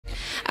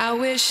I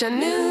wish I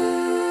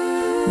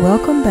knew.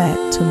 Welcome back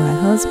to My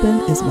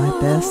Husband is My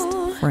Best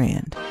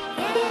Friend.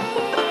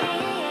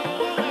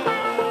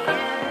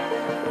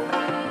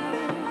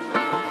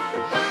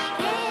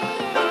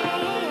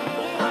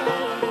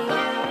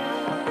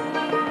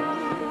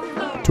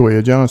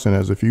 Toya Johnson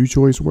has a few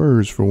choice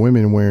words for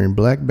women wearing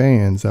black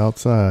bands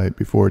outside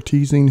before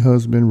teasing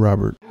husband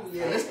Robert.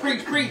 Yeah, let's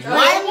preach. 1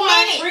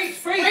 minute. Preach.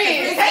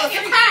 Take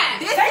your time.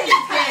 This is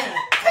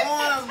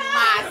on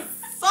my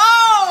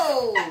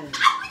soul.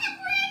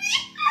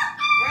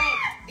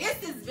 This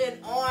has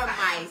been on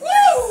my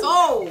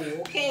soul.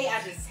 Okay,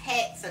 I just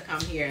had to come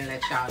here and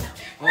let y'all know.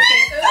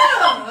 Okay.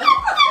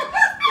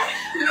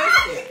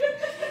 Listen.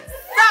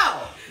 So,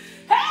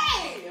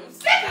 Hey, I'm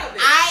sick of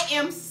it. I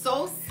am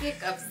so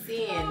sick of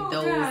seeing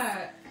those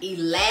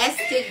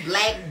elastic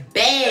black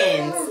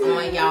bands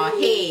on y'all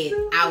head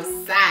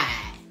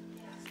outside.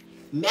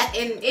 And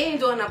it ain't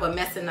doing nothing but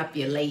messing up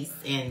your lace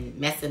and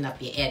messing up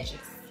your edges.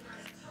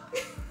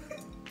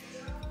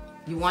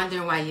 You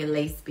wondering why your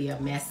lace be a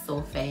mess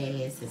so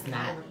fast? It's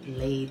not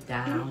laid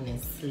down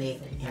and slick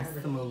and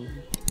smooth.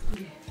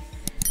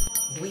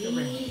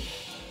 We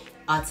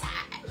are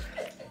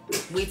tired.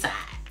 We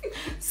tired.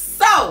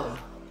 So,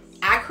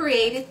 I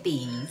created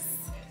these.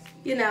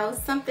 You know,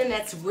 something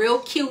that's real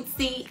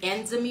cutesy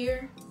and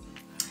demure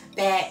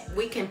that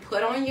we can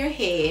put on your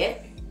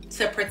head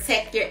to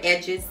protect your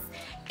edges,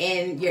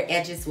 and your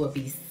edges will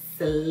be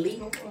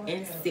sleek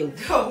and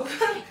silky.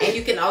 And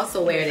you can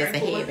also wear it as a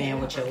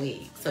headband with your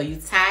wig. So you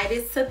tie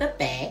this to the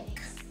back.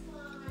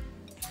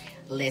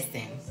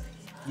 Listen,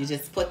 you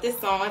just put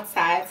this on,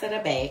 tie it to the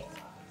back.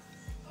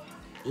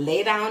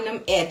 Lay down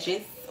them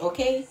edges,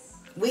 okay?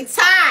 We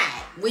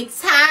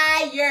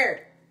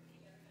tired.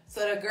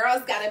 So the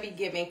girls gotta be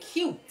giving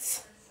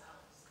cute.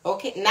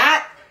 Okay,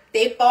 not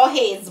they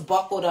foreheads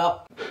buckled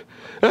up.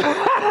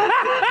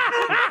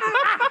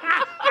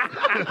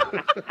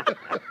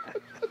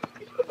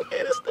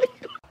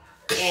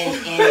 and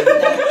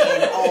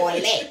all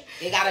that.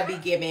 They gotta be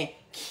giving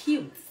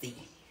cutesy.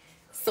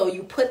 So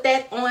you put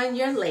that on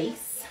your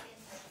lace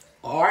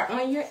or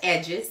on your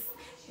edges.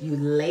 You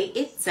lay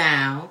it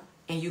down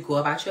and you go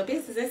about your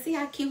business and see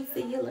how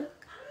cutesy you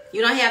look.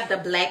 You don't have the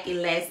black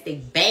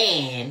elastic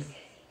band.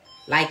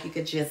 Like you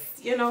could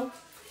just, you know,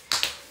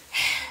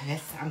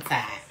 I'm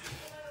tired.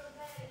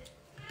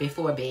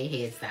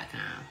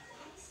 Beforebedheads.com.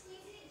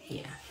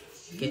 Yeah,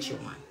 get you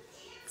one.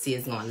 See,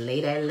 it's going to lay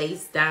that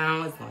lace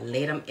down. It's going to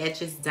lay them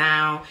edges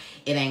down.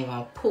 It ain't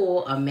going to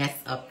pull or mess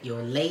up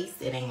your lace.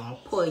 It ain't going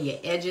to pull your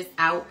edges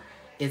out.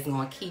 It's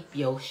going to keep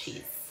your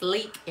shit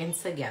sleek and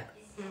together.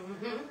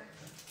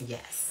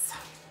 Yes.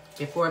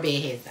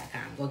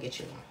 Beforebedheads.com. Go get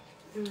you one.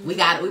 We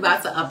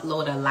about to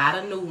upload a lot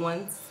of new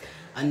ones.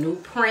 A new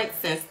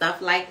prints and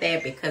stuff like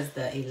that because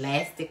the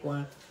elastic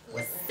one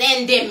was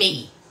sending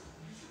me.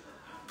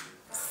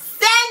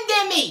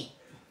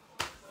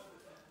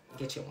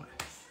 Get you one.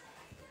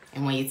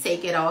 And when you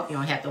take it off, you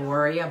don't have to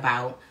worry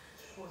about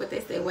what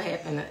they say, what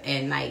happened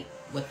at night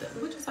with the,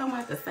 what you talking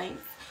about, the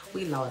Saints?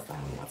 We lost, I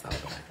don't want to talk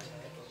about it.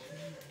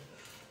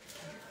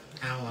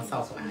 I don't want to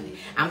talk about it.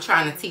 I'm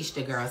trying to teach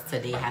the girls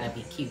today how to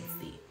be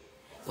cutesy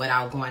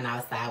without going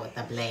outside with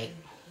the black.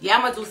 Yeah,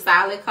 I'm going to do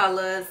solid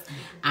colors.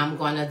 I'm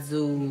going to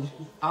do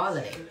all of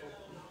that.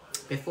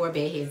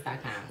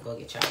 Beforebedheads.com. Go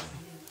get y'all one.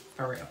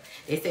 For real.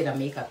 They say the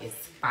makeup is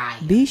fire.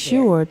 Be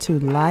sure to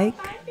like,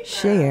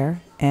 share,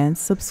 and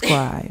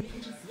subscribe.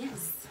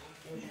 Yes.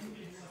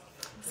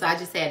 So I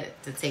just had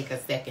to take a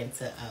second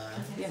to,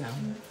 you know,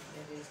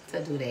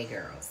 to do that,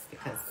 girls.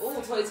 Because...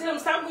 Oh, Toya, tell them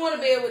stop going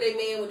to bed with that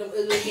man with them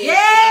ugly heads.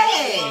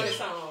 Yeah.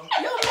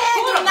 Your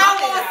man do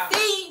not want to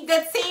see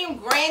the Team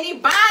Granny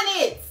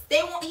bonnets.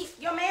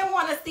 Your man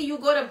want to see you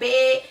go to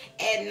bed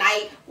at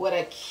night with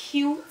a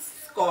cute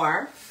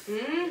scarf. You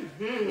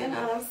know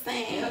what I'm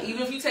saying? Yeah,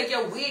 even if you take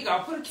your wig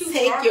off, put a cute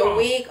scarf on. Take your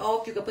wig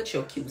off. You can put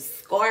your cute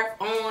scarf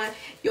on.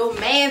 Your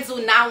man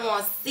do not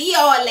want to see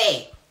all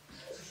that.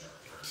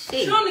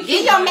 Shit.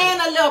 Give your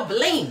man a little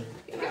bling.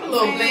 A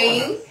little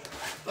bling.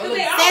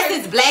 Since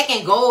it's black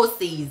and gold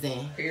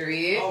season.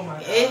 Period. Oh my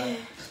God.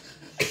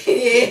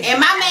 And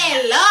my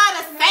man love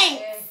the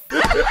Saints.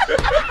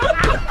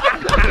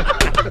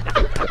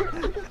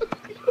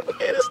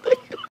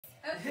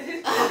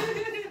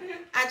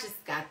 I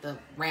just got to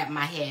wrap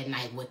my hair at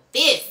night with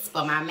this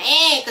for my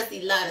man because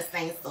he love the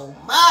Saints so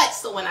much.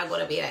 So when I go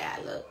to bed, I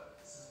gotta look.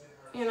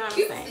 You know what I'm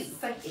saying?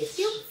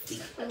 Cutesy.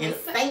 And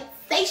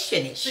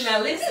Saint-sationish. See, now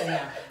listen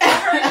now. I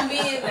heard the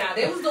men now.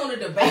 They was doing a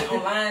debate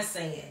online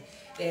saying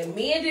that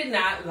men did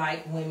not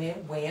like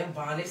women wearing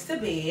bonnets to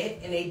bed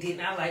and they did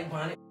not like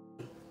bonnets.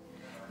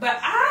 But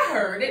I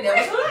heard that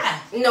was a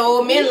lie.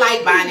 No, men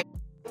like bonnet.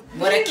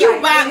 With a cute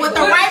bonnet, with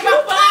the right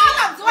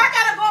bottom. Do I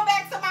gotta go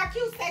back to my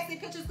cute sexy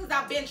pictures? Because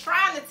I've been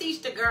trying to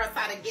teach the girls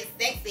how to get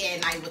sexy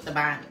at night with the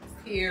bonnets.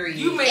 Period.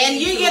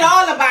 And you get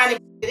all the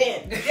bonnet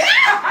in.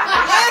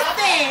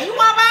 Listen, you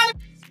want bonnet?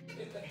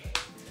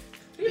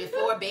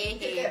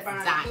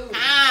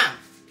 Beforebedheads.com.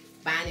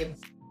 Bonnet.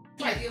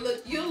 Like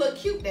you look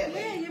cute that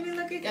way. Yeah, you be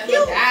looking got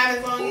cute.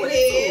 Diamonds on your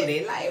head.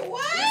 They like,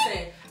 what?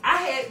 Listen, I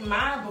had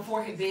my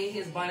before he did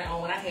his bonnet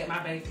on when I had my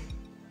baby.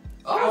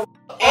 Oh.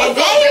 And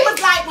then he was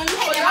like, when you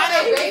had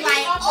that baby, he was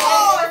like,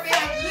 oh,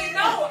 you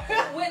know,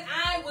 when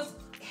I was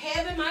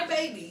having my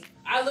baby,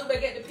 I looked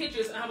back at the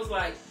pictures and I was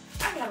like,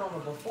 I got on a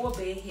before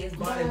bed his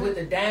bonnet with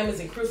the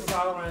diamonds and crystals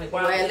all around it.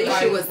 Well, at least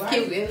she was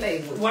cute.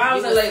 Well, I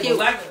was in label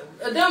like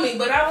a dummy,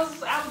 but I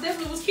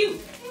definitely was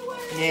cute.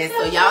 Yeah,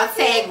 so y'all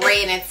tag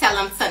Ray and tell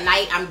him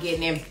tonight I'm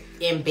getting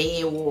in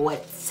bed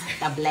with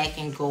the black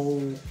and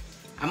gold.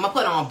 I'm gonna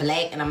put on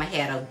black and I'm gonna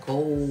have the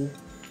gold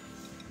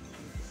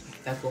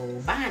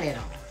bonnet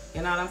on.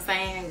 You know what I'm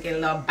saying? Get a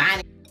little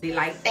bonnet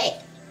like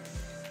that.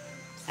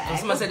 So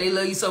somebody said they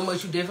love you so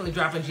much, you definitely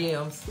dropping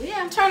gems. Yeah,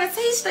 I'm trying to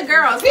teach the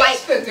girls.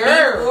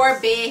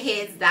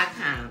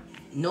 Beforebedheads.com.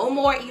 No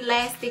more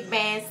elastic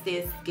bands,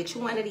 sis. Get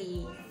you one of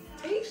these.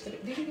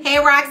 Hey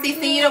Roxy,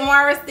 see you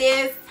tomorrow,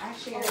 sis. I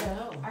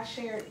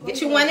shared. Get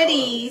you one of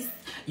these.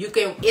 You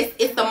can.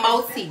 It's a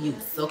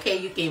multi-use. Okay,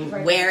 you can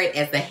wear it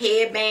as a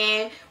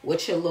headband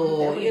with your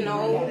little, you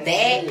know,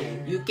 that.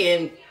 You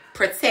can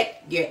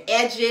protect your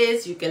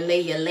edges. You can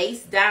lay your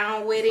lace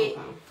down with it,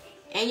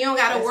 and you don't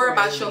gotta worry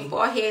about your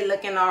forehead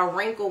looking all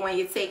wrinkled when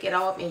you take it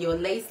off, and your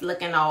lace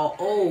looking all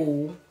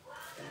old.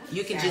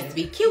 You can just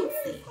be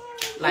cutesy.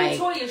 Like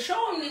Toya,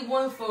 show me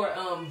one for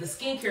the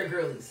skincare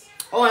girlies.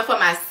 Oh, and for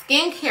my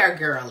skincare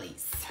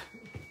girlies.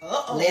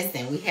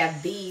 Listen, we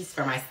have these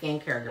for my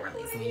skincare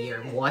girlies. When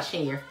you're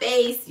washing your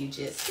face, you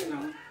just, you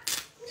know,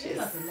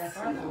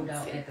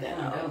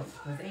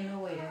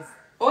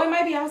 or it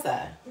might be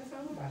outside.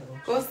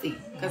 Go see,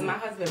 because my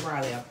husband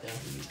probably up there.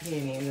 He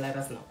didn't even let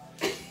us know.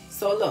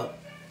 So look,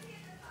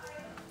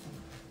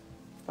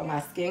 for my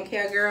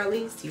skincare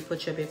girlies, you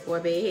put your before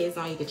bed heads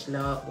on. You get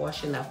your little,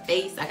 wash your little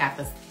face. I got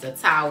the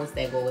towels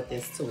that go with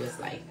this too. It's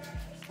like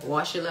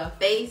wash your little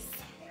face.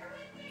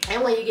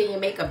 And when you get your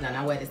makeup done,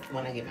 I wear this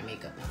when I get my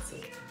makeup done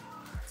too.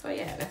 So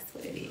yeah, that's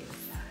what it is.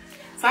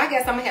 So I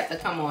guess I'm gonna have to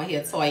come on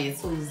here Toya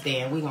Tuesday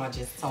and we're gonna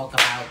just talk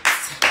about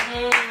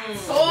Toya.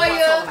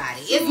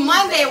 It's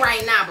Monday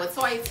right now, but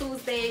Toya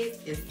Tuesdays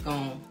is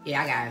gonna,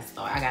 yeah, I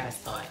gotta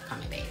start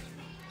coming back.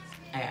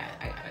 I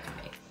gotta come back.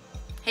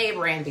 Hey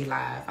Brandy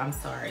Live, I'm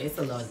sorry, it's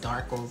a little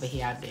dark over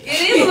here. I've been it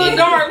is a little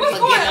dark. What's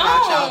going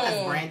on? Y'all,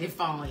 because Brandy's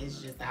phone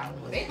is just out.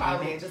 They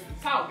probably just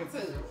talking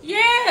too.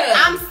 Yeah.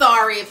 I'm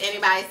sorry if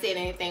anybody said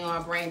anything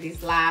on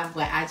Brandy's Live,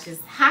 but I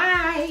just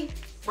hi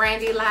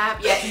Brandy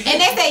Live. Yeah. And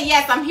they say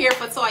yes, I'm here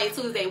for Toya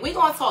Tuesday. We're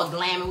gonna talk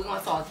glam and we're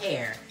gonna talk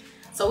hair.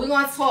 So we're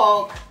gonna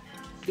talk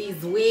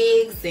these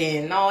wigs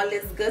and all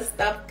this good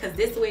stuff because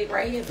this wig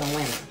right here is a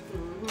winner.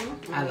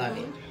 I love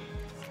it.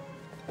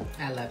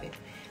 I love it.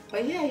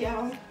 But yeah,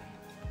 y'all.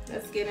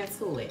 Let's get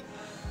into it.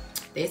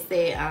 They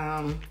say,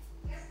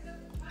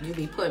 you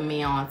be putting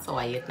me on,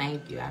 Toya.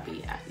 Thank you. I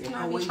be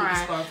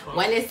trying.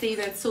 When it's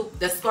season 2,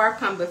 the scarf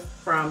comes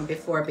from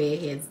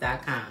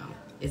beforebedheads.com.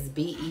 It's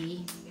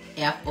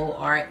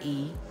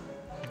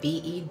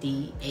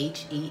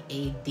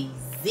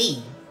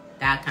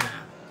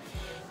beforebedheadz.com.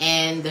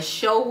 And the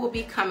show will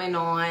be coming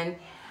on.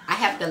 I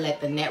have to let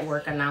the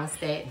network announce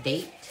that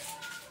date,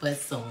 but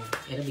soon.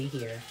 It'll be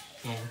here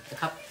in a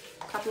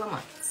couple of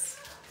months.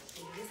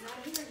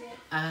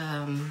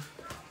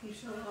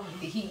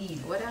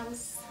 What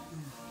else?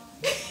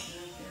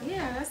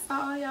 Yeah, that's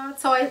all, y'all.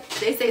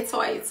 They say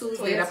Toya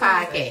Tuesday the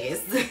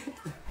podcast.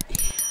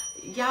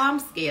 Y'all, I'm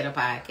scared of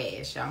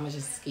podcasts. Y'all, I'm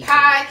just keep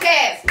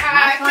podcast.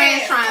 My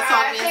friends trying to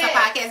talk me into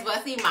podcasts,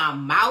 but see my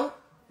mouth.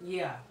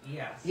 Yeah,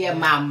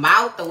 my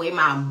mouth, the way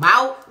my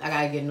mouth, I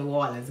gotta get New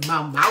Orleans.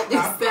 My mouth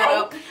is set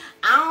up.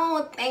 I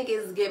don't think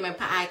it's giving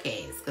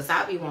podcasts because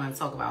I be wanting to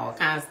talk about all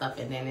kinds of stuff,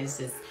 and then it's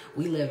just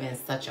we live in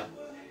such a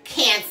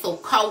cancel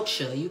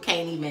culture. You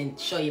can't even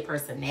show your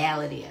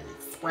personality and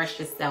express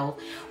yourself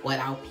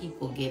without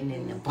people getting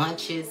in the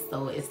bunches.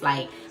 So it's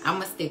like I'm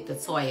gonna stick to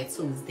Toya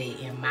Tuesday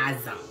in my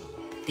zone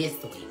this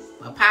week.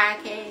 But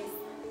podcast,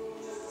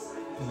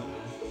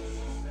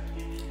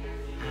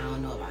 I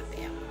don't know about that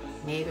one.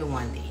 Maybe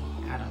one day.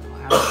 I don't know.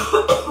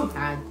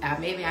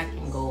 Maybe I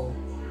can go.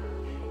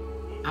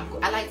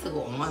 I like to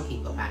go on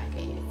people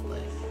podcasts,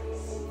 but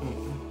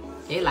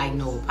they like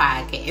no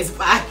podcast.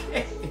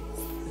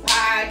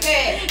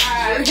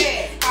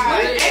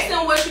 Ask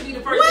them what should be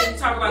the first thing you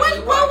talk about.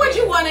 What would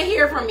you want to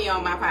hear from me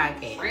on my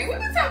podcast? We be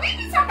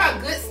talking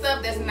about good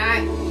stuff that's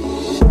not.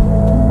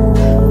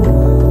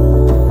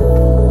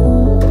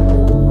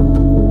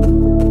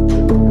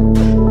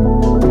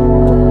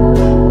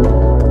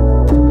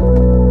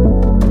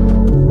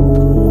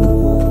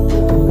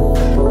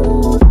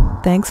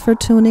 Thanks for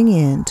tuning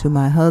in to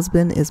My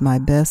Husband is My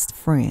Best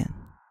Friend.